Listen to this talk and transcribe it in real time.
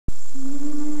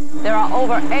There are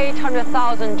over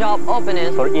 800,000 job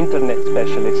openings for internet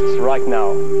specialists right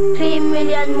now. 3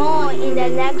 million more in the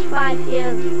next 5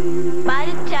 years. By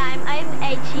the time I'm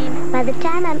 18. By the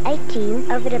time I'm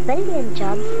 18, over 1 billion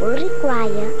jobs will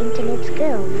require internet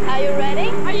skills. Are you ready?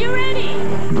 Are you ready?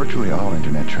 Virtually all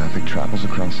internet traffic travels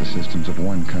across the systems of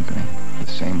one company, the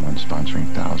same one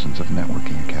sponsoring thousands of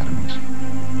networking academies.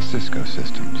 Cisco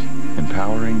Systems,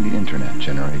 empowering the internet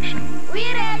generation.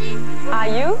 We ready? Are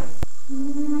you?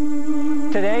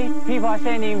 Today, people are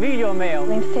sending video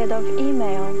mail instead of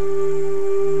email.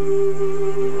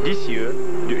 This year,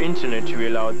 the internet will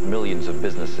allow millions of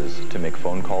businesses to make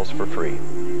phone calls for free.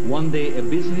 One day, a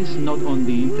business not on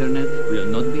the internet will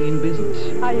not be in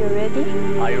business. Are you ready?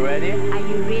 Are you ready? Are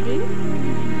you ready?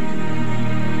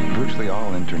 Virtually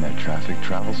all internet traffic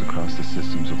travels across the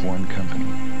systems of one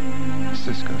company,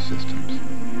 Cisco Systems,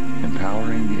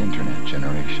 empowering the internet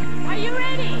generation. Are you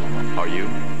ready? Are you?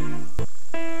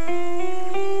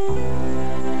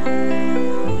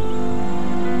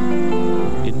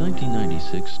 In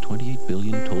 1996, 28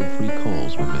 billion toll-free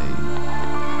calls were made.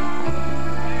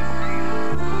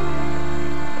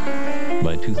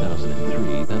 By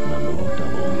 2003, that number will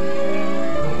double.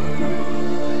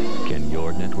 Can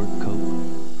your network cope?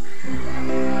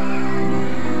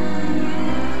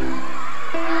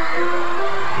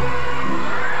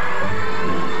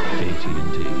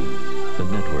 AT&T, the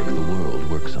network the world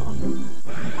works on.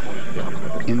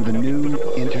 In the new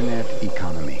internet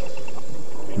economy,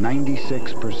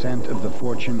 96% of the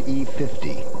Fortune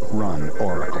E50 run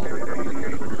Oracle.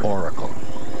 Oracle.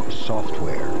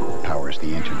 Software powers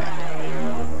the internet.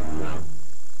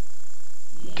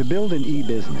 To build an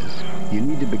e-business, you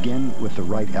need to begin with the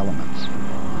right elements,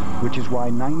 which is why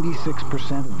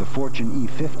 96% of the Fortune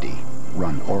E50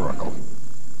 run Oracle.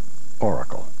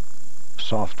 Oracle.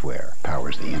 Software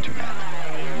powers the internet.